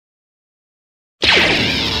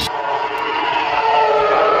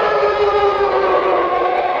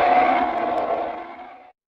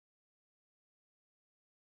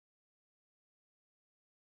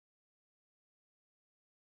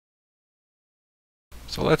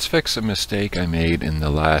So let's fix a mistake I made in the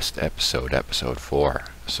last episode, episode 4.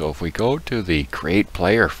 So if we go to the create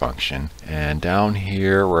player function, and down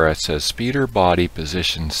here where it says speeder body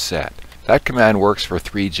position set, that command works for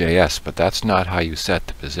Three.js, but that's not how you set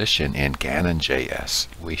the position in Cannon.js.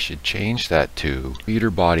 We should change that to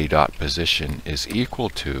speeder body.position is equal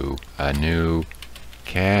to a new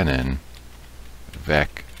cannon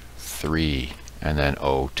vec3 and then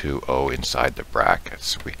O2O inside the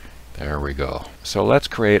brackets. There we go. So let's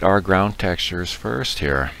create our ground textures first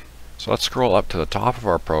here. So let's scroll up to the top of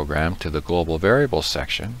our program to the global variables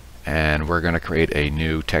section, and we're going to create a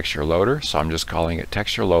new texture loader. So I'm just calling it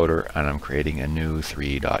texture loader, and I'm creating a new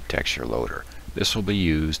 3.texture loader. This will be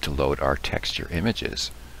used to load our texture images.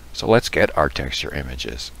 So let's get our texture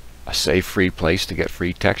images. A safe free place to get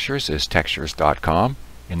free textures is textures.com.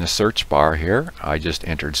 In the search bar here, I just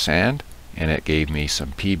entered sand, and it gave me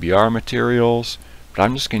some PBR materials. But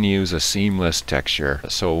I'm just going to use a seamless texture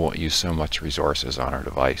so it won't use so much resources on our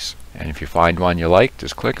device. And if you find one you like,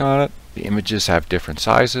 just click on it. The images have different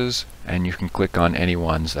sizes, and you can click on any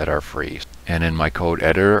ones that are free. And in my code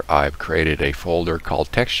editor, I've created a folder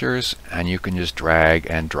called textures, and you can just drag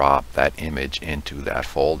and drop that image into that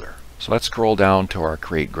folder. So let's scroll down to our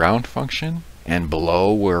create ground function, and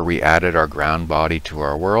below where we added our ground body to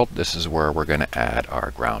our world, this is where we're going to add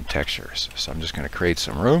our ground textures. So I'm just going to create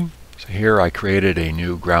some room. So here I created a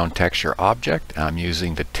new ground texture object. I'm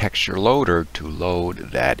using the texture loader to load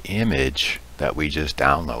that image that we just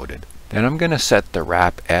downloaded. Then I'm going to set the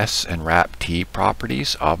wrap S and wrap T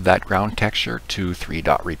properties of that ground texture to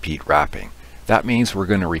 3.repeat wrapping. That means we're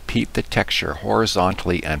going to repeat the texture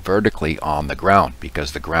horizontally and vertically on the ground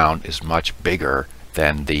because the ground is much bigger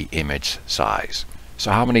than the image size. So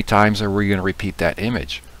how many times are we going to repeat that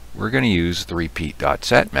image? We're going to use the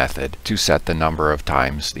repeat.set method to set the number of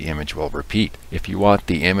times the image will repeat. If you want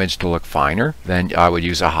the image to look finer, then I would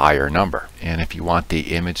use a higher number. And if you want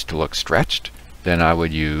the image to look stretched, then I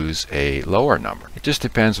would use a lower number. It just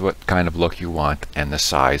depends what kind of look you want and the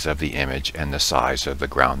size of the image and the size of the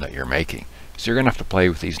ground that you're making. So you're going to have to play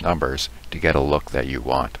with these numbers to get a look that you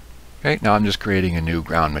want. Okay, now I'm just creating a new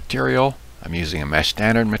ground material. I'm using a mesh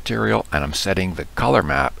standard material, and I'm setting the color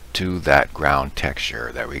map to that ground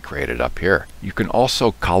texture that we created up here. You can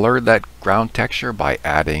also color that ground texture by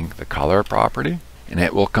adding the color property, and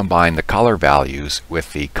it will combine the color values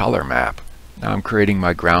with the color map. Now I'm creating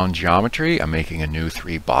my ground geometry. I'm making a new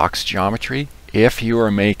 3-box geometry. If you are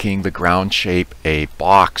making the ground shape a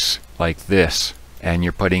box like this, and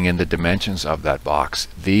you're putting in the dimensions of that box,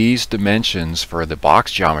 these dimensions for the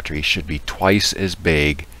box geometry should be twice as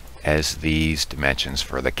big as these dimensions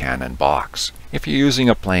for the Cannon box. If you're using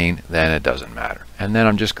a plane, then it doesn't matter. And then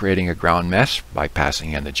I'm just creating a ground mesh by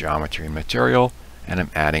passing in the geometry material, and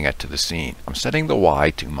I'm adding it to the scene. I'm setting the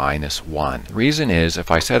Y to -1. The reason is,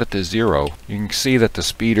 if I set it to 0, you can see that the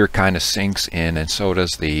speeder kind of sinks in, and so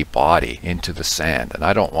does the body, into the sand. And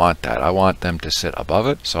I don't want that. I want them to sit above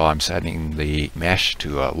it. So I'm setting the mesh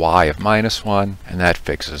to a Y of -1, and that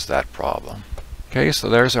fixes that problem. Okay, so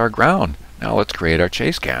there's our ground. Now let's create our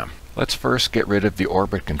chase cam. Let's first get rid of the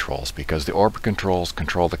orbit controls, because the orbit controls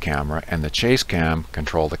control the camera and the chase cam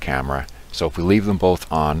control the camera. So if we leave them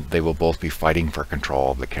both on, they will both be fighting for control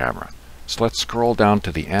of the camera. So let's scroll down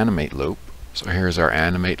to the animate loop. So here's our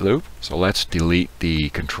animate loop. So let's delete the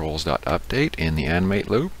controls.update in the animate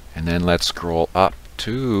loop, and then let's scroll up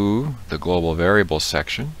to the global variables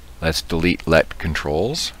section. Let's delete let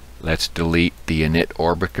controls. Let's delete the init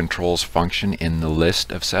orbit controls function in the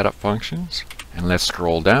list of setup functions. And let's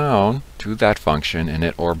scroll down to that function,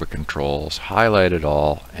 init orbit controls, highlight it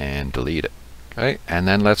all, and delete it. Okay, and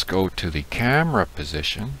then let's go to the camera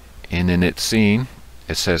position. In init scene,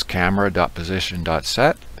 it says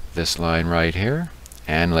camera.position.set, this line right here,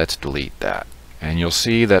 and let's delete that. And you'll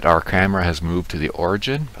see that our camera has moved to the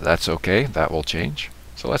origin, but that's okay, that will change.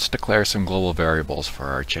 So let's declare some global variables for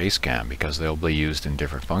our chase cam because they'll be used in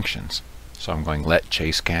different functions. So I'm going let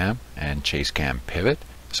chase cam and chase cam pivot.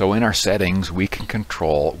 So in our settings, we can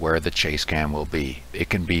control where the chase cam will be.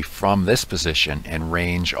 It can be from this position and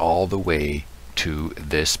range all the way to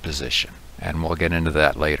this position. And we'll get into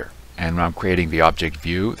that later. And I'm creating the object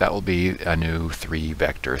view. That will be a new 3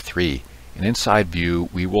 vector 3. And inside view,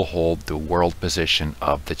 we will hold the world position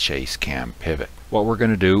of the chase cam pivot. What we're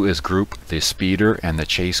going to do is group the speeder and the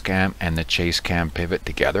chase cam pivot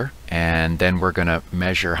together, and then we're going to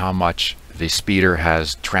measure how much the speeder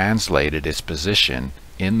has translated its position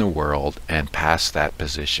in the world and pass that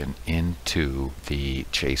position into the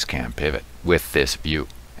chase cam pivot with this view.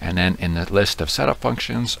 And then in the list of setup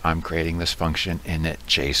functions, I'm creating this function init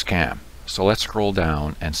chase cam. So let's scroll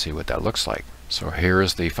down and see what that looks like. So here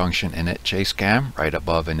is the function init chase cam right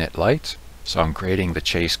above init lights. So I'm creating the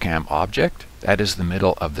chase cam object. That is the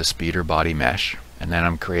middle of the speeder body mesh. And then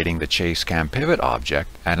I'm creating the chase cam pivot object,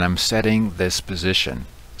 and I'm setting this position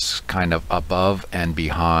kind of above and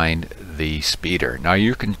behind the speeder. Now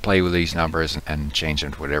you can play with these numbers and change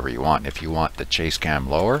them to whatever you want. If you want the chase cam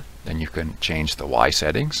lower, then you can change the Y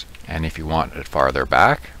settings. And if you want it farther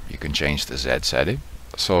back, you can change the Z setting.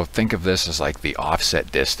 So think of this as like the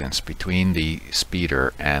offset distance between the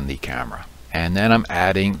speeder and the camera. And then I'm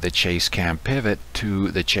adding the chase cam pivot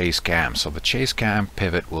to the chase cam. So the chase cam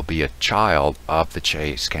pivot will be a child of the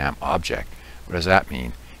chase cam object. What does that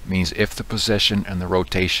mean? It means if the position and the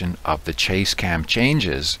rotation of the chase cam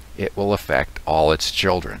changes, it will affect all its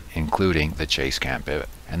children, including the chase cam pivot.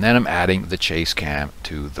 And then I'm adding the chase cam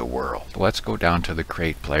to the world. So let's go down to the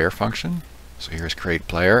create player function. So here's create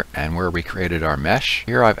player, and where we created our mesh,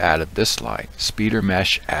 here I've added this line, speeder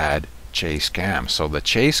mesh add chase cam. So the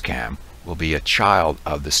chase cam will be a child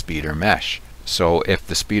of the speeder mesh. So if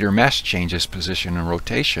the speeder mesh changes position and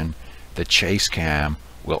rotation, the chase cam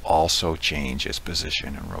will also change its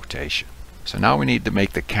position and rotation. So now we need to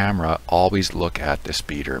make the camera always look at the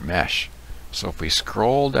speeder mesh. So if we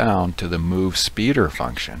scroll down to the move speeder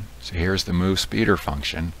function, so here's the move speeder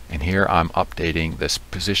function, and here I'm updating this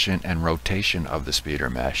position and rotation of the speeder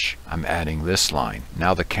mesh. I'm adding this line.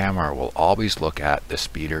 Now the camera will always look at the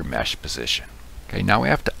speeder mesh position. Okay, now we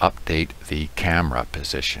have to update the camera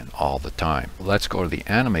position all the time. Let's go to the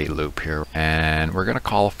animate loop here, and we're going to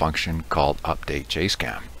call a function called update chase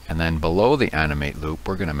cam. And then below the animate loop,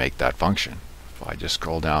 we're going to make that function. If I just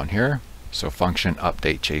scroll down here, so function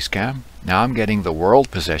update chase cam. Now I'm getting the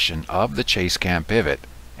world position of the chase cam pivot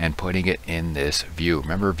and putting it in this view.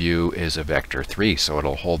 Remember, view is a vector 3, so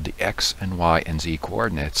it'll hold the X and Y and Z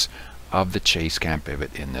coordinates of the chase cam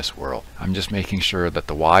pivot in this world. I'm just making sure that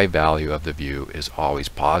the Y value of the view is always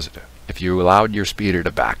positive. If you allowed your speeder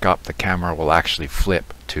to back up, the camera will actually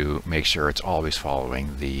flip to make sure it's always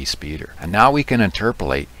following the speeder. And now we can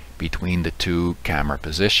interpolate between the two camera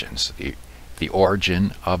positions, the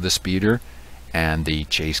origin of the speeder and the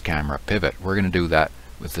chase camera pivot. We're going to do that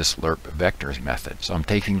with this lerp vectors method. So I'm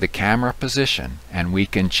taking the camera position, and we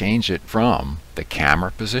can change it from the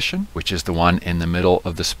camera position, which is the one in the middle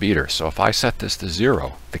of the speeder. So if I set this to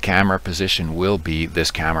 0, the camera position will be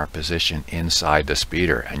this camera position inside the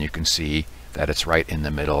speeder, and you can see that it's right in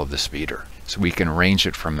the middle of the speeder. So we can range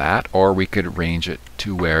it from that, or we could range it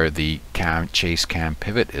to where the chase cam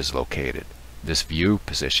pivot is located, this view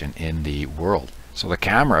position in the world. So the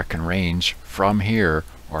camera can range from here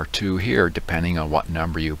or to here depending on what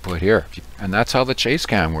number you put here. And that's how the chase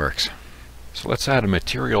cam works. So let's add a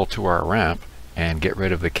material to our ramp and get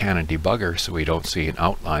rid of the Cannon debugger so we don't see an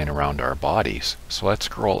outline around our bodies. So let's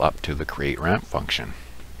scroll up to the create ramp function.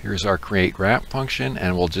 Here's our create ramp function,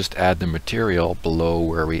 and we'll just add the material below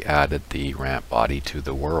where we added the ramp body to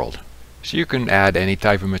the world. So you can add any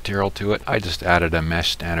type of material to it. I just added a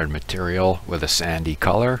mesh standard material with a sandy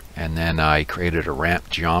color, and then I created a ramp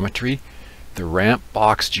geometry. The ramp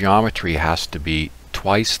box geometry has to be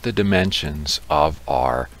twice the dimensions of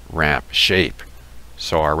our ramp shape.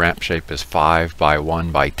 So our ramp shape is 5 by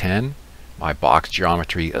 1 by 10. My box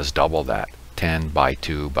geometry is double that, 10 by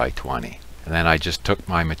 2 by 20. And then I just took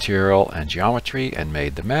my material and geometry and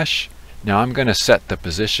made the mesh. Now I'm going to set the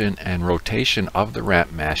position and rotation of the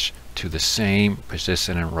ramp mesh to the same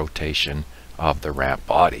position and rotation of the ramp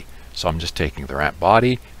body. So I'm just taking the ramp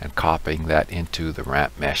body and copying that into the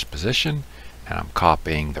ramp mesh position, and I'm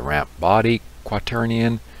copying the ramp body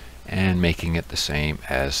quaternion and making it the same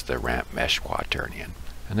as the ramp mesh quaternion.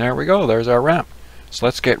 And there we go, there's our ramp. So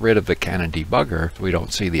let's get rid of the Cannon debugger so we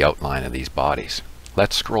don't see the outline of these bodies.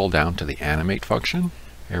 Let's scroll down to the animate function.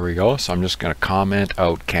 Here we go. So I'm just going to comment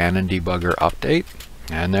out Cannon debugger update,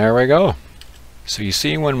 and there we go. So you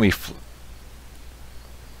see when we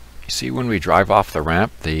drive off the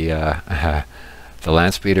ramp, the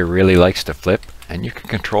Landspeeder really likes to flip, and you can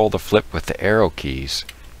control the flip with the arrow keys,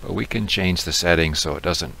 but we can change the settings so it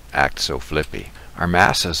doesn't act so flippy. Our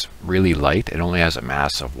mass is really light. It only has a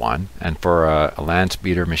mass of 1, and for a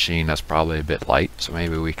Landspeeder machine that's probably a bit light, so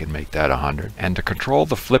maybe we can make that 100. And to control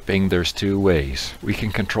the flipping, there's two ways. We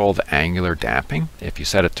can control the angular damping. If you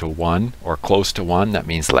set it to 1 or close to 1, that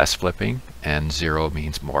means less flipping, and 0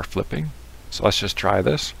 means more flipping. So let's just try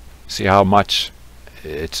this. See how much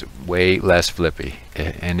it's way less flippy.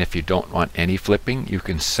 And if you don't want any flipping, you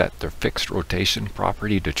can set the fixed rotation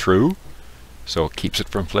property to true, so it keeps it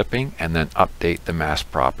from flipping, and then update the mass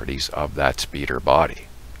properties of that speeder body.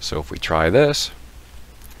 So if we try this,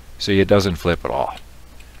 see, it doesn't flip at all.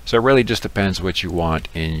 So it really just depends what you want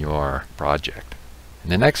in your project. In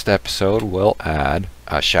the next episode, we'll add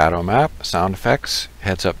a shadow map, sound effects,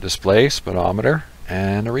 heads-up display, speedometer,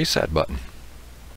 and a reset button.